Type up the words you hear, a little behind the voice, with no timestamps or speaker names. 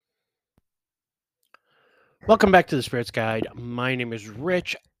Welcome back to the Spirits Guide. My name is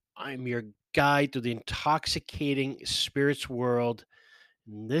Rich. I'm your guide through the intoxicating spirits world.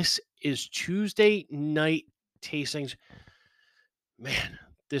 And this is Tuesday night tastings. Man,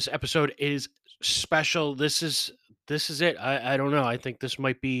 this episode is special. This is it. I don't know. I think this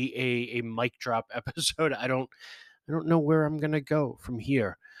might be a mic drop episode. I don't know where I'm gonna go from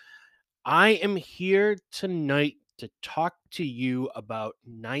here. I am here tonight to talk to you about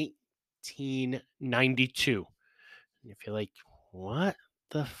 1992. And if you're like, what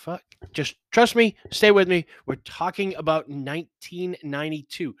the fuck? Just trust me, stay with me. We're talking about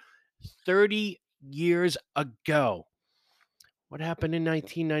 1992, 30 years ago. What happened in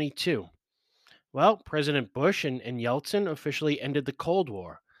 1992? Well, President Bush and Yeltsin officially ended the Cold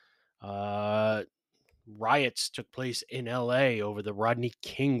War. Uh, Riots took place in LA over the Rodney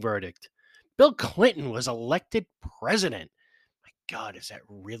King verdict. Bill Clinton was elected president. My God, is that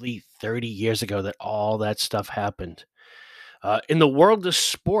really 30 years ago that all that stuff happened? In the world of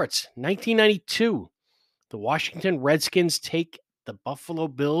sports, 1992, the Washington Redskins take the Buffalo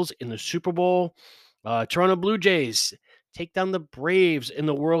Bills in the Super Bowl. Toronto Blue Jays take down the Braves in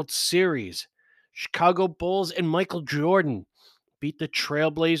the World Series. Chicago Bulls and Michael Jordan beat the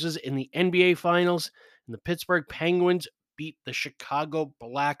Trailblazers in the NBA Finals. And the Pittsburgh Penguins beat the Chicago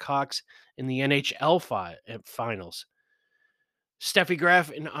Blackhawks in the Finals. Steffi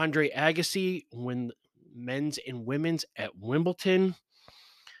Graf and Andre Agassi win men's and women's at Wimbledon.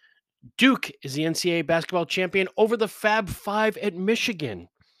 Duke is the NCAA basketball champion over the Fab Five at Michigan.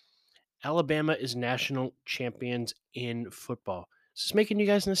 Alabama is national champions in football. Is this making you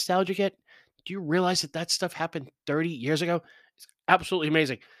guys nostalgic yet? Do you realize that that stuff happened 30 years ago? It's absolutely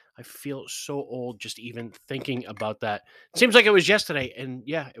amazing. I feel so old just even thinking about that. It seems like it was yesterday, and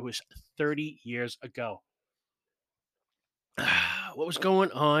yeah, it was 30 years ago. What was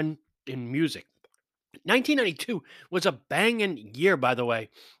going on in music? 1992 was a banging year, by the way,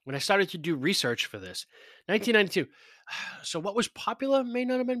 when I started to do research for this. 1992. So, what was popular may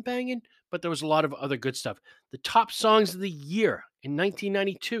not have been banging, but there was a lot of other good stuff. The top songs of the year in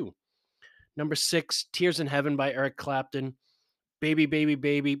 1992. Number 6, Tears in Heaven by Eric Clapton. Baby, Baby,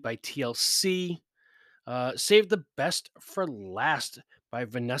 Baby by TLC. Save the Best for Last by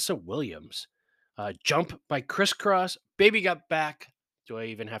Vanessa Williams. Jump by Crisscross. Baby Got Back. Do I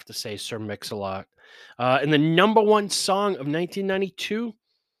even have to say Sir Mix-a-Lot? And the number one song of 1992,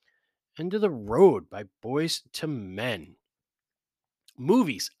 End of the Road by Boys to Men.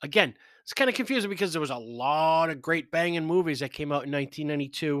 Movies. Again, it's kind of confusing because there was a lot of great banging movies that came out in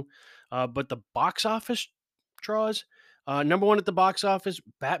 1992. But the box office draws, number one at the box office,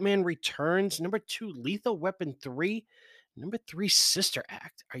 Batman Returns. Number two, Lethal Weapon 3. Number three, Sister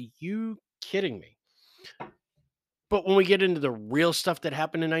Act. Are you kidding me? But when we get into the real stuff that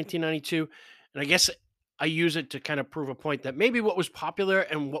happened in 1992, and I guess I use it to kind of prove a point that maybe what was popular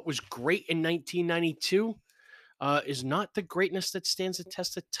and what was great in 1992 is not the greatness that stands the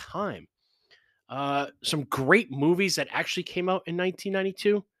test of time. Some great movies that actually came out in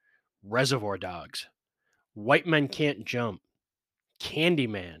 1992: Reservoir Dogs, White Men Can't Jump,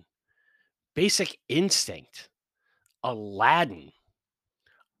 Candyman, Basic Instinct, Aladdin,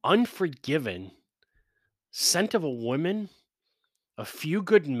 Unforgiven, Scent of a Woman, A Few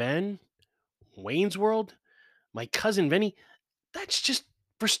Good Men, Wayne's World, My Cousin Vinny. That's just,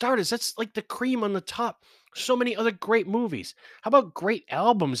 for starters, that's like the cream on the top. So many other great movies. How about great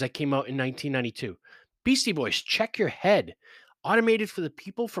albums that came out in 1992? Beastie Boys, Check Your Head. Automated for the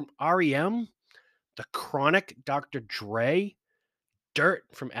People from REM. The Chronic, Dr. Dre. Dirt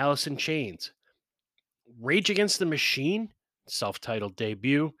from Alice in Chains. Rage Against the Machine, self-titled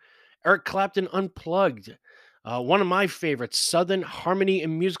debut. Eric Clapton Unplugged. One of my favorites, Southern Harmony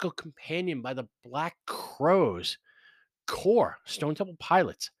and Musical Companion by the Black Crowes. Core, Stone Temple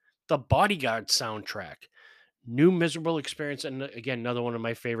Pilots. The Bodyguard soundtrack. New Miserable Experience, and again, another one of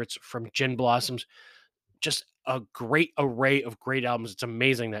my favorites from Gin Blossoms. Just a great array of great albums. It's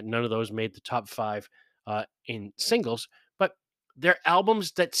amazing that none of those made the top five in singles, but they're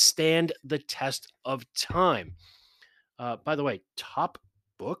albums that stand the test of time. By the way, top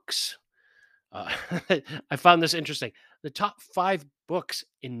books. Uh, I found this interesting. The top five books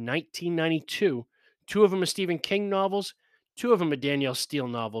in 1992, two of them are Stephen King novels, two of them are Danielle Steele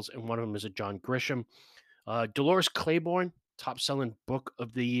novels, and one of them is a John Grisham. Dolores Claiborne, top selling book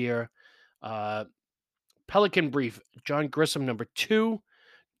of the year. Uh, Pelican Brief, John Grisham, number 2.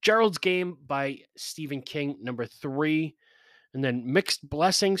 Gerald's Game by Stephen King, number 3. And then Mixed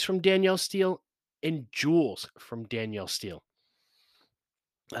Blessings from Danielle Steele and Jules from Danielle Steele.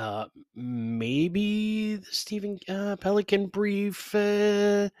 Maybe the Stephen Pelican Brief.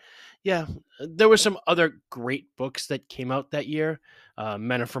 Yeah, there were some other great books that came out that year.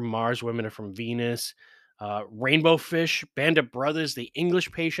 Men Are From Mars, Women Are From Venus, Rainbow Fish, Band of Brothers, The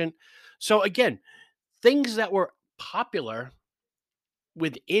English Patient. So again, things that were popular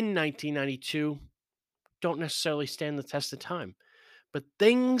within 1992 don't necessarily stand the test of time, but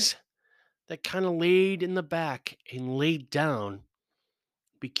things that kind of laid in the back and laid down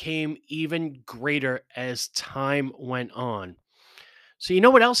became even greater as time went on. So, you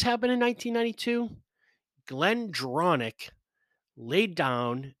know what else happened in 1992? Glendronach laid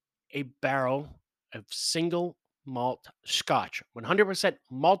down a barrel of single malt scotch, 100%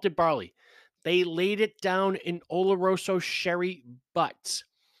 malted barley. They laid it down in Oloroso sherry butts.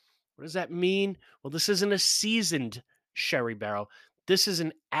 What does that mean? Well, this isn't a seasoned sherry barrel. This is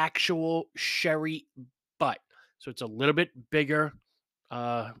an actual sherry butt. So it's a little bit bigger,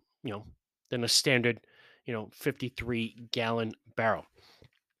 uh, you know, than a standard, 53-gallon barrel.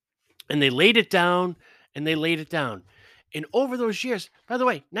 And they laid it down and they laid it down. And over those years, by the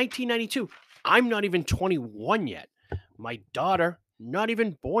way, 1992, I'm not even 21 yet. My daughter, not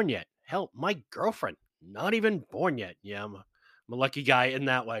even born yet. Hell, my girlfriend, not even born yet. Yeah, I'm a lucky guy in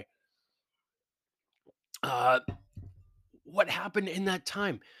that way. Uh, what happened in that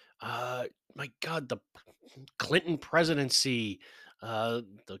time? Uh, my God, Clinton presidency, the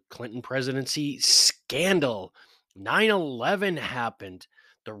Clinton presidency scandal, 9/11 happened.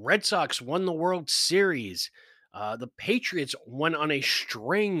 The Red Sox won the World Series. The Patriots won on a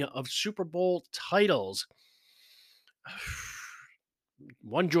string of Super Bowl titles.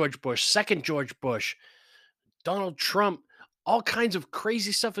 One George Bush, second George Bush, Donald Trump, all kinds of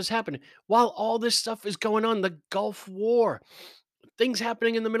crazy stuff is happening. While all this stuff is going on, the Gulf War, things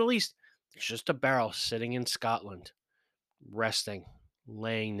happening in the Middle East. It's just a barrel sitting in Scotland, resting,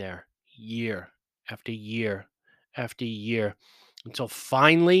 laying there year after year after year until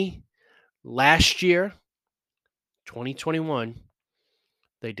finally last year, 2021,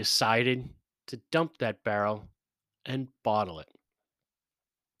 they decided to dump that barrel and bottle it.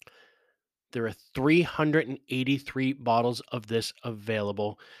 There are 383 bottles of this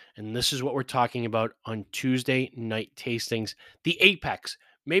available. And this is what we're talking about on Tuesday night tastings. The Apex,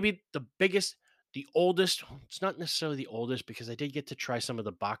 maybe the biggest, the oldest. It's not necessarily the oldest because I did get to try some of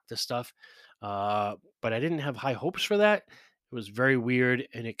the Bacta stuff, but I didn't have high hopes for that. It was very weird.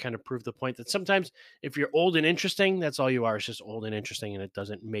 And it kind of proved the point that sometimes if you're old and interesting, that's all you are. It's just old and interesting and it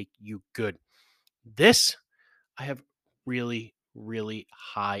doesn't make you good. This, I have really, really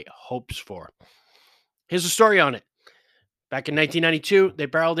high hopes for. Here's the story on it. Back in 1992, they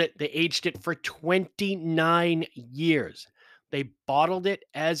barreled it, they aged it for 29 years. They bottled it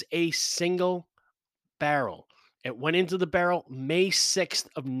as a single barrel. It went into the barrel May 6th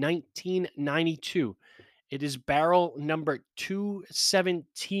of 1992. It is barrel number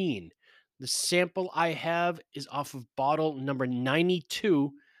 217. The sample I have is off of bottle number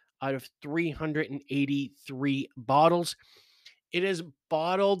 92 out of 383 bottles. It is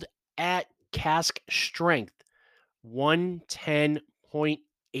bottled at cask strength,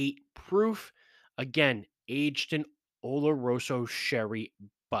 110.8 proof. Again, aged in Oloroso sherry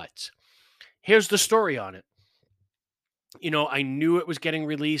butts. Here's the story on it. I knew it was getting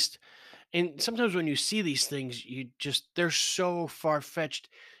released. And sometimes when you see these things, they're so far fetched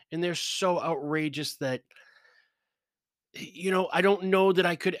and they're so outrageous that, I don't know that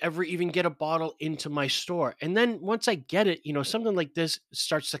I could ever even get a bottle into my store. And then once I get it, something like this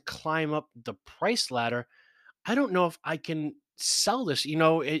starts to climb up the price ladder. I don't know if I can sell this.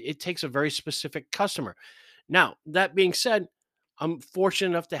 It takes a very specific customer. Now, that being said, I'm fortunate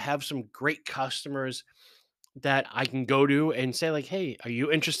enough to have some great customers that I can go to and say, like, hey, are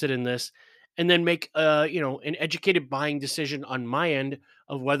you interested in this? And then make an educated buying decision on my end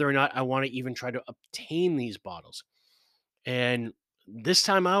of whether or not I want to even try to obtain these bottles. And this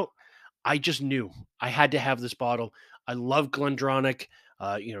time out, I just knew I had to have this bottle. I love Glendronach.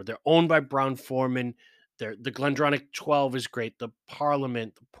 They're owned by Brown Forman. The Glendronach 12 is great. The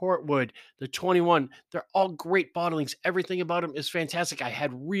Parliament, the Portwood, the 21, they're all great bottlings. Everything about them is fantastic. I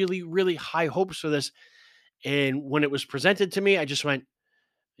had really, really high hopes for this. And when it was presented to me, I just went,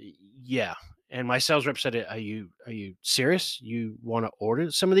 yeah. And my sales rep said, Are you serious? You want to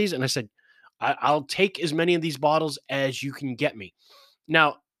order some of these? And I said, I'll take as many of these bottles as you can get me.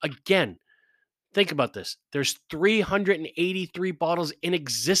 Now, again, think about this. There's 383 bottles in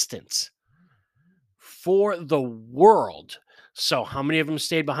existence for the world. So, how many of them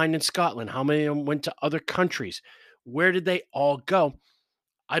stayed behind in Scotland? How many of them went to other countries? Where did they all go?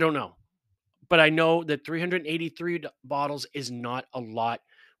 I don't know. But I know that 383 bottles is not a lot.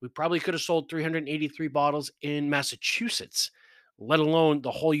 We probably could have sold 383 bottles in Massachusetts, let alone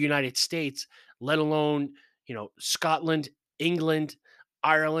the whole United States, let alone, Scotland, England,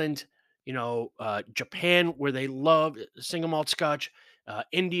 Ireland, Japan, where they love single malt scotch,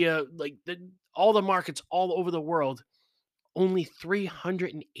 India, like all the markets all over the world, only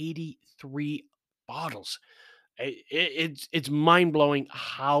 383 bottles. It's mind blowing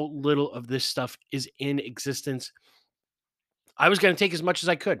how little of this stuff is in existence. I was going to take as much as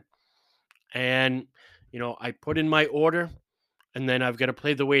I could, and I put in my order, and then I've got to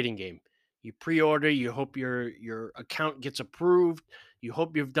play the waiting game. You pre-order, you hope your account gets approved, you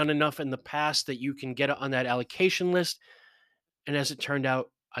hope you've done enough in the past that you can get it on that allocation list. And as it turned out,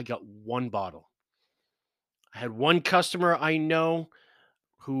 I got one bottle. I had one customer I know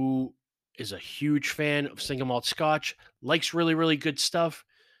who is a huge fan of single malt scotch, likes really, really good stuff.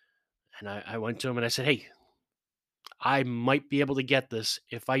 And I went to him and I said, "Hey, I might be able to get this.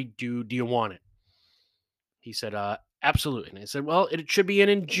 If I do, do you want it?" He said, "Absolutely." And I said, "Well, it should be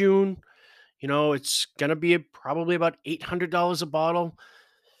in June. It's gonna be probably about $800 a bottle.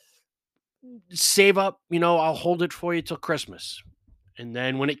 Save up, I'll hold it for you till Christmas." And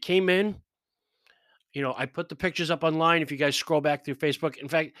then when it came in, I put the pictures up online. If you guys scroll back through Facebook, in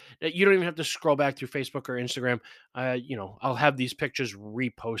fact, you don't even have to scroll back through Facebook or Instagram. I'll have these pictures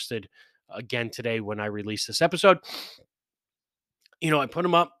reposted again today when I release this episode. I put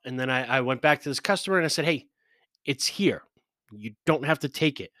them up, and then I went back to this customer and I said, "Hey, it's here. You don't have to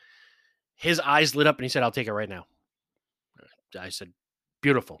take it." His eyes lit up and he said, "I'll take it right now." I said,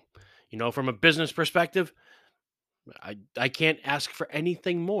 "Beautiful." From a business perspective, I can't ask for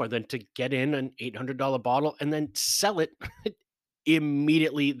anything more than to get in an $800 bottle and then sell it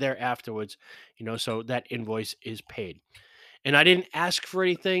immediately there afterwards, so that invoice is paid. And I didn't ask for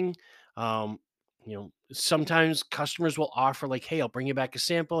anything. Sometimes customers will offer, like, "Hey, I'll bring you back a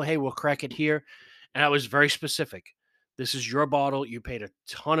sample. Hey, we'll crack it here." And I was very specific. This is your bottle. You paid a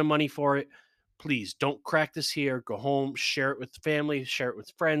ton of money for it. Please don't crack this here. Go home, share it with family, share it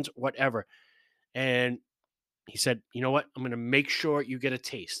with friends, whatever. And he said, "You know what? I'm going to make sure you get a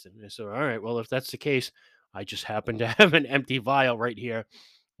taste." And I said, "All right, well, if that's the case, I just happen to have an empty vial right here.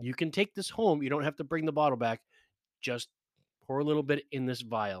 You can take this home. You don't have to bring the bottle back. Just pour a little bit in this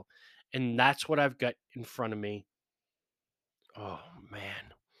vial." And that's what I've got in front of me. Oh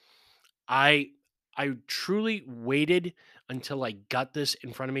man. I I truly waited until I got this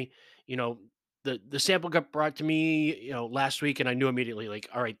in front of me. You know, the sample got brought to me, last week, and I knew immediately, like,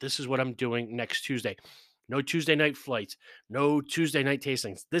 all right, this is what I'm doing next Tuesday. No Tuesday night flights, no Tuesday night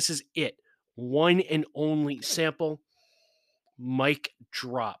tastings. This is it. One and only sample, mic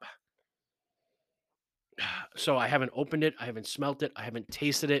drop. So I haven't opened it, I haven't smelt it, I haven't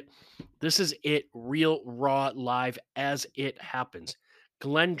tasted it. This is it, real, raw, live as it happens.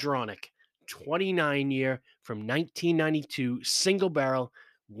 Glendronach, 29 year from 1992, single barrel,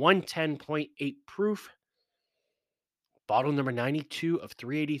 110.8 proof, bottle number 92 of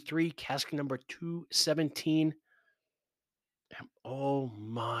 383, cask number 217. Oh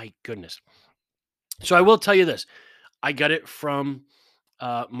my goodness. So I will tell you this, I got it from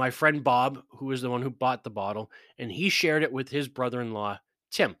my friend Bob, who was the one who bought the bottle, and he shared it with his brother-in-law,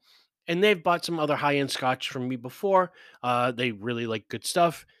 Tim. And they've bought some other high-end scotch from me before. They really like good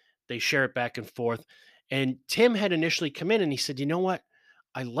stuff. They share it back and forth. And Tim had initially come in and he said, "You know what?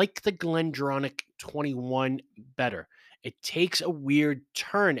 I like the Glendronach 21 better. It takes a weird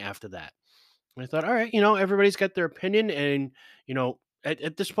turn after that." And I thought, all right, everybody's got their opinion. And,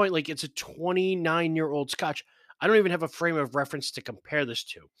 at this point, like, it's a 29-year-old scotch. I don't even have a frame of reference to compare this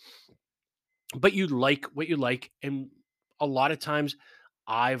to, but you like what you like. And a lot of times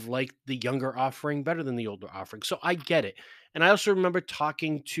I've liked the younger offering better than the older offering. So I get it. And I also remember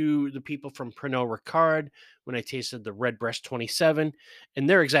talking to the people from Pernod Ricard when I tasted the Redbreast 27. And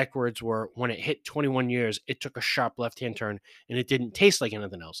their exact words were, when it hit 21 years, it took a sharp left hand turn and it didn't taste like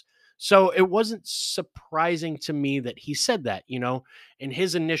anything else. So it wasn't surprising to me that he said that, and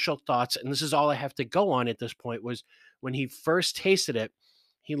his initial thoughts. And this is all I have to go on at this point, was when he first tasted it,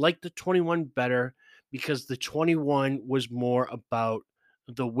 he liked the 21 better because the 21 was more about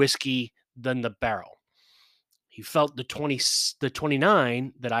the whiskey than the barrel. He felt the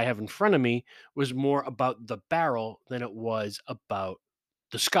 29 that I have in front of me was more about the barrel than it was about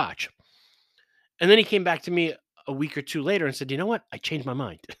the scotch. And then he came back to me a week or two later and said, "You know what? I changed my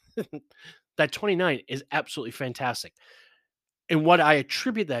mind." That 29 is absolutely fantastic. And what I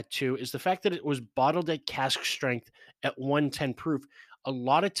attribute that to is the fact that it was bottled at cask strength at 110 proof. A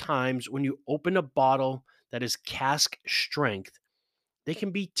lot of times when you open a bottle that is cask strength, they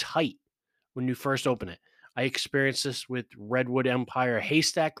can be tight when you first open it. I experienced this with Redwood Empire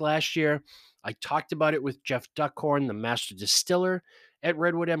Haystack last year. I talked about it with Jeff Duckhorn, the master distiller at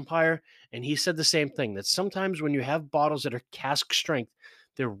Redwood Empire, and he said the same thing, that sometimes when you have bottles that are cask strength,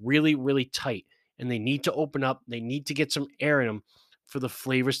 they're really, really tight and they need to open up. They need to get some air in them for the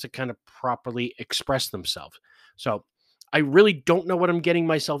flavors to kind of properly express themselves. So I really don't know what I'm getting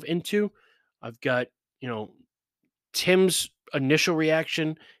myself into. I've got, you know, Tim's initial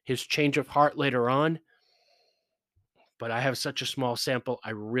reaction, his change of heart later on, but I have such a small sample.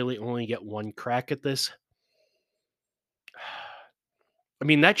 I really only get one crack at this. I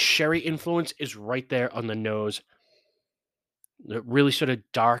mean, that sherry influence is right there on the nose. The really sort of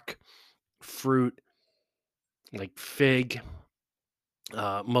dark fruit, like fig,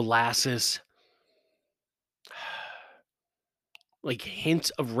 molasses, like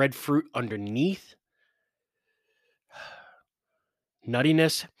hints of red fruit underneath,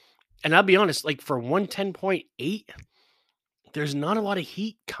 nuttiness. And I'll be honest, like for 110.8, there's not a lot of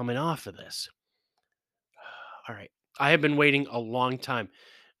heat coming off of this. All right. I have been waiting a long time.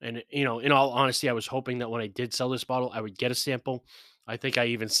 And, in all honesty, I was hoping that when I did sell this bottle, I would get a sample. I think I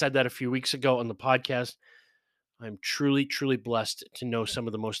even said that a few weeks ago on the podcast. I'm truly, truly blessed to know some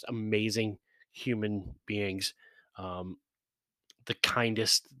of the most amazing human beings, um, the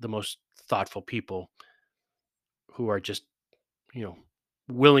kindest, the most thoughtful people who are just, you know,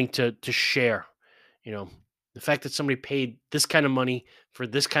 willing to share. You know, the fact that somebody paid this kind of money for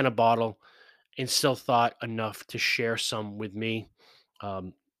this kind of bottle and still thought enough to share some with me,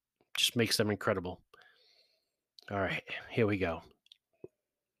 um, just makes them incredible. All right, here we go.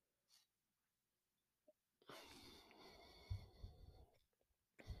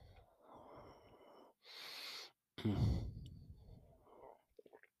 Mm.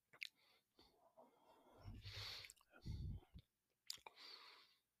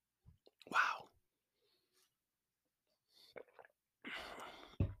 Wow.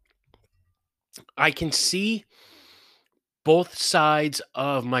 I can see both sides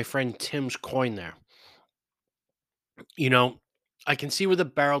of my friend Tim's coin there. You know, I can see where the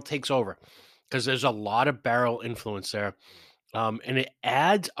barrel takes over because there's a lot of barrel influence there. And it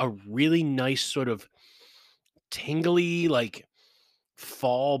adds a really nice sort of tingly, like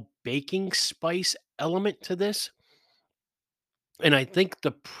fall baking spice element to this. And I think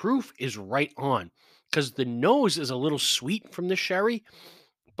the proof is right on because the nose is a little sweet from the sherry,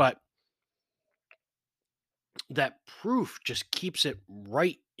 but that proof just keeps it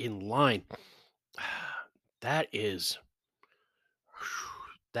right in line. That is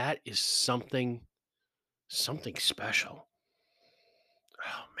that is something special.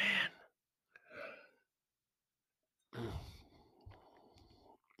 Oh man.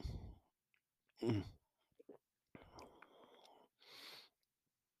 Mm, mm.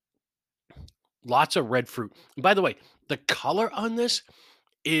 Lots of red fruit. And by the way, the color on this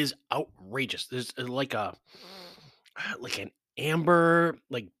is outrageous. There's like an amber,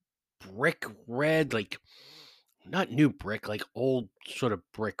 like brick red, like not new brick, like old sort of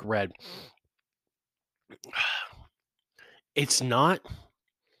brick red. It's not,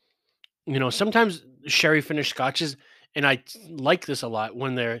 sometimes sherry finished scotches, and like this a lot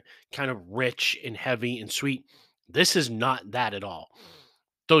when they're kind of rich and heavy and sweet. This is not that at all.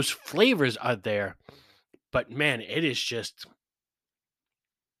 Those flavors are there, but man, it is just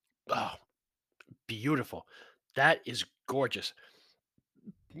oh, beautiful. That is gorgeous.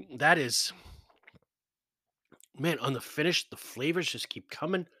 That is, man, on the finish, the flavors just keep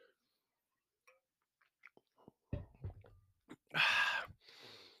coming.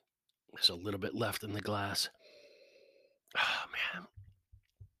 There's a little bit left in the glass. Oh, man.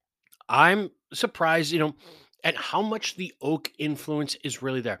 I'm surprised, at how much the oak influence is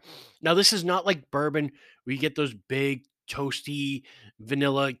really there. Now, this is not like bourbon where you get those big, toasty,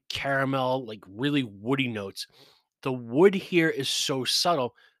 vanilla, caramel, like really woody notes. The wood here is so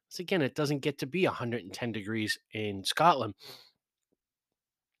subtle. So again, it doesn't get to be 110 degrees in Scotland,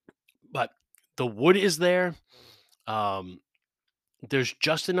 but the wood is there. Um, there's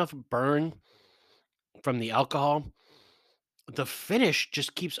just enough burn from the alcohol. The finish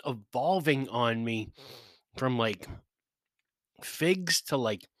just keeps evolving on me from like figs to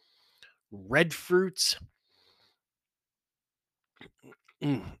like red fruits,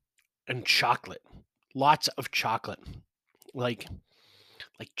 mm, and chocolate. Lots of chocolate. Like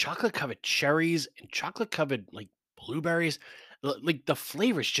chocolate covered cherries and chocolate covered like blueberries. Like the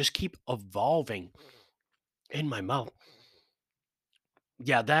flavors just keep evolving in my mouth.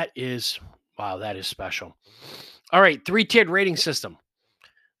 Yeah, that is wow, that is special. All right, three-tiered rating system.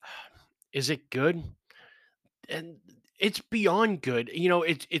 Is it good? And it's beyond good.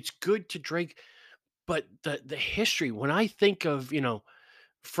 It's good to drink, but the history, when I think of,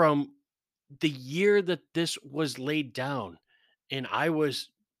 from the year that this was laid down, and I was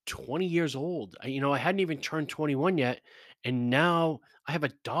 20 years old. I hadn't even turned 21 yet, and now I have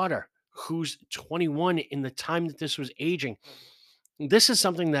a daughter who's 21 in the time that this was aging. This is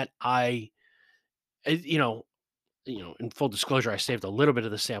something that uh, you know, in full disclosure, I saved a little bit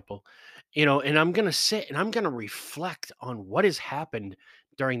of the sample, and I'm going to sit and I'm going to reflect on what has happened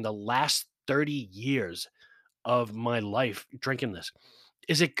during the last 30 years of my life drinking this.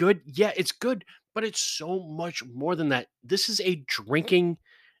 Is it good? Yeah, it's good, but it's so much more than that. This is a drinking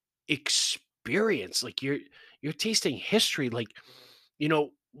experience. Like you're tasting history. Like,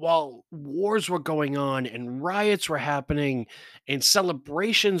 while wars were going on and riots were happening and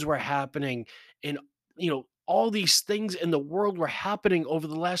celebrations were happening and all these things in the world were happening over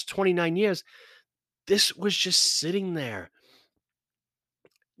the last 29 years, this was just sitting there,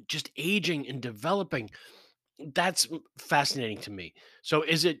 just aging and developing. That's fascinating to me. So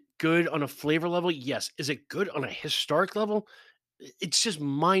is it good on a flavor level? Yes. Is it good on a historic level? It's just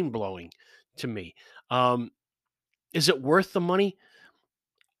mind-blowing to me. Um, is it worth the money?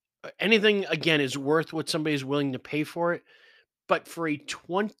 Anything again is worth what somebody's willing to pay for it. But for a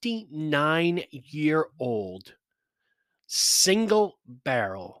 29-year-old single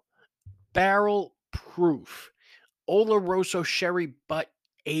barrel proof Oloroso sherry, but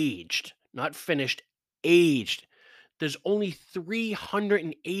aged, not finished, aged. There's only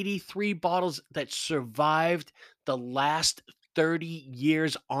 383 bottles that survived the last 30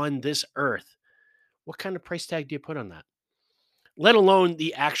 years on this earth. What kind of price tag do you put on that? Let alone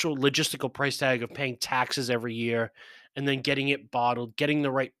the actual logistical price tag of paying taxes every year and then getting it bottled, getting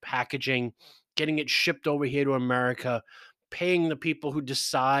the right packaging, getting it shipped over here to America, paying the people who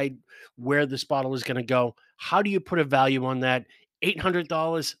decide where this bottle is going to go. How do you put a value on that?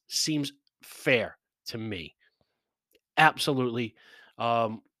 $800 seems fair to me. Absolutely.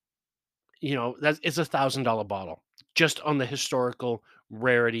 Um, that's it's $1,000 bottle just on the historical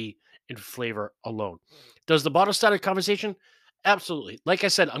rarity and flavor alone. Does the bottle start a conversation? Absolutely. Like I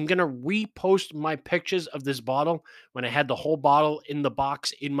said, I'm gonna repost my pictures of this bottle when I had the whole bottle in the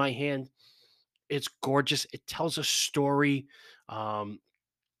box in my hand. It's gorgeous. It tells a story. Um,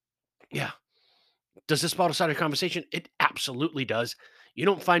 yeah, does this bottle start a conversation? It absolutely does. You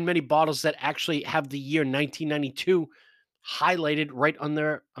don't find many bottles that actually have the year 1992 highlighted right on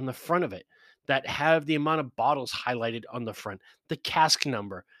the front of it, that have the amount of bottles highlighted on the front, the cask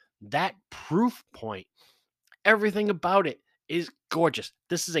number, that proof point, everything about it is gorgeous.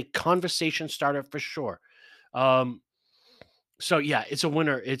 This is a conversation starter for sure. Um, so yeah, it's a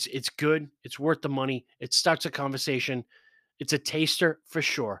winner. It's good. It's worth the money. It starts a conversation. It's a taster for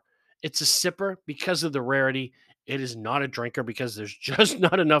sure. It's a sipper because of the rarity. It is not a drinker because there's just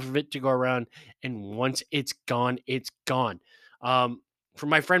not enough of it to go around. And once it's gone, it's gone. Um, for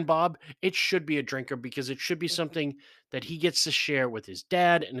my friend Bob, it should be a drinker because it should be something that he gets to share with his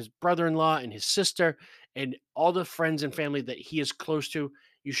dad and his brother in law and his sister and all the friends and family that he is close to.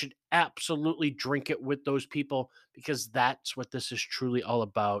 You should absolutely drink it with those people because that's what this is truly all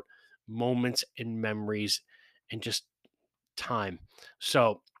about, moments and memories and just time.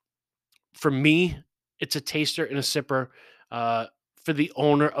 So for me, it's a taster and a sipper. Uh, for the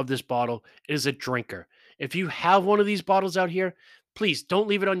owner of this bottle, it is a drinker. If you have one of these bottles out here, please don't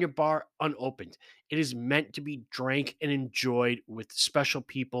leave it on your bar unopened. It is meant to be drank and enjoyed with special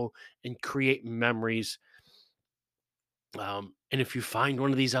people and create memories. And if you find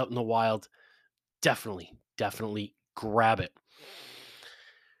one of these out in the wild, definitely grab it.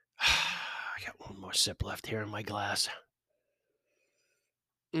 I got one more sip left here in my glass.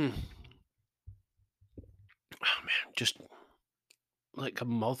 Mm. Oh man, just like a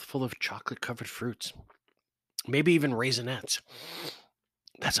mouthful of chocolate covered fruits, maybe even raisinets.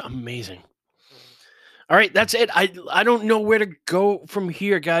 That's amazing. All right, that's it. I don't know where to go from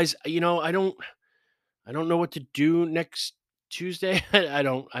here, guys. I don't know what to do next Tuesday. I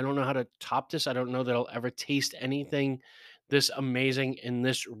don't know how to top this. I don't know that I'll ever taste anything this amazing and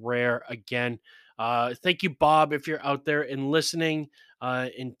this rare again. Thank you, Bob, if you're out there and listening.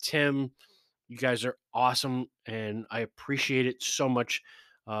 And Tim, you guys are awesome, and I appreciate it so much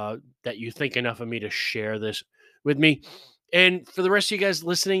that you think enough of me to share this with me. And for the rest of you guys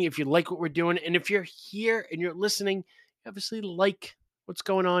listening, if you like what we're doing, and if you're here and you're listening, you obviously like what's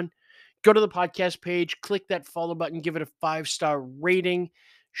going on, go to the podcast page, click that follow button, give it a 5-star rating,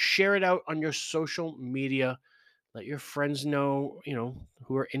 share it out on your social media. Let your friends know,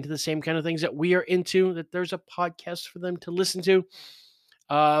 who are into the same kind of things that we are into, that there's a podcast for them to listen to.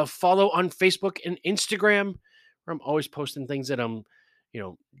 Follow on Facebook and Instagram, where I'm always posting things that I'm,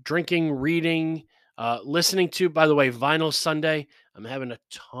 drinking, reading, Listening to, by the way, Vinyl Sunday. I'm having a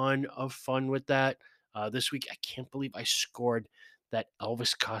ton of fun with that. This week, I can't believe I scored that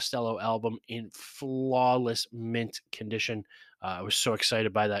Elvis Costello album in flawless mint condition. I was so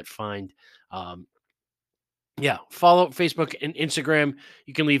excited by that find. Um, yeah, follow Facebook and Instagram.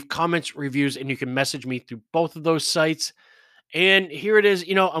 You can leave comments, reviews, and you can message me through both of those sites. And here it is.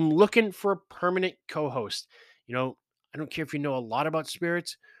 I'm looking for a permanent co host. You know, I don't care if you know a lot about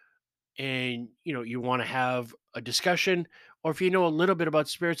spirits and you want to have a discussion, or if you know a little bit about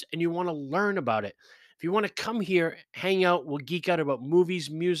spirits and you want to learn about it. If you want to come here, hang out, we'll geek out about movies,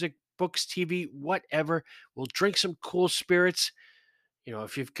 music, books, TV, whatever. We'll drink some cool spirits.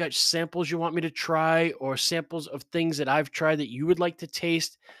 If you've got samples you want me to try, or samples of things that I've tried that you would like to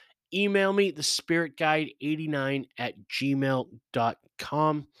taste, email me, the spirit guide 89 at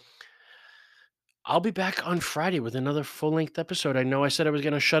gmail.com. I'll be back on Friday with another full length episode. I know I said I was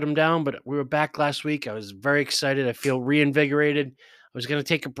going to shut them down, but we were back last week. I was very excited. I feel reinvigorated. I was going to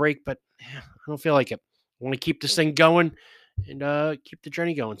take a break, but I don't feel like it. I want to keep this thing going and keep the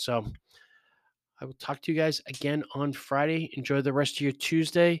journey going. So I will talk to you guys again on Friday. Enjoy the rest of your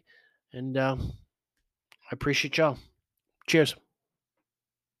Tuesday, and I appreciate y'all. Cheers.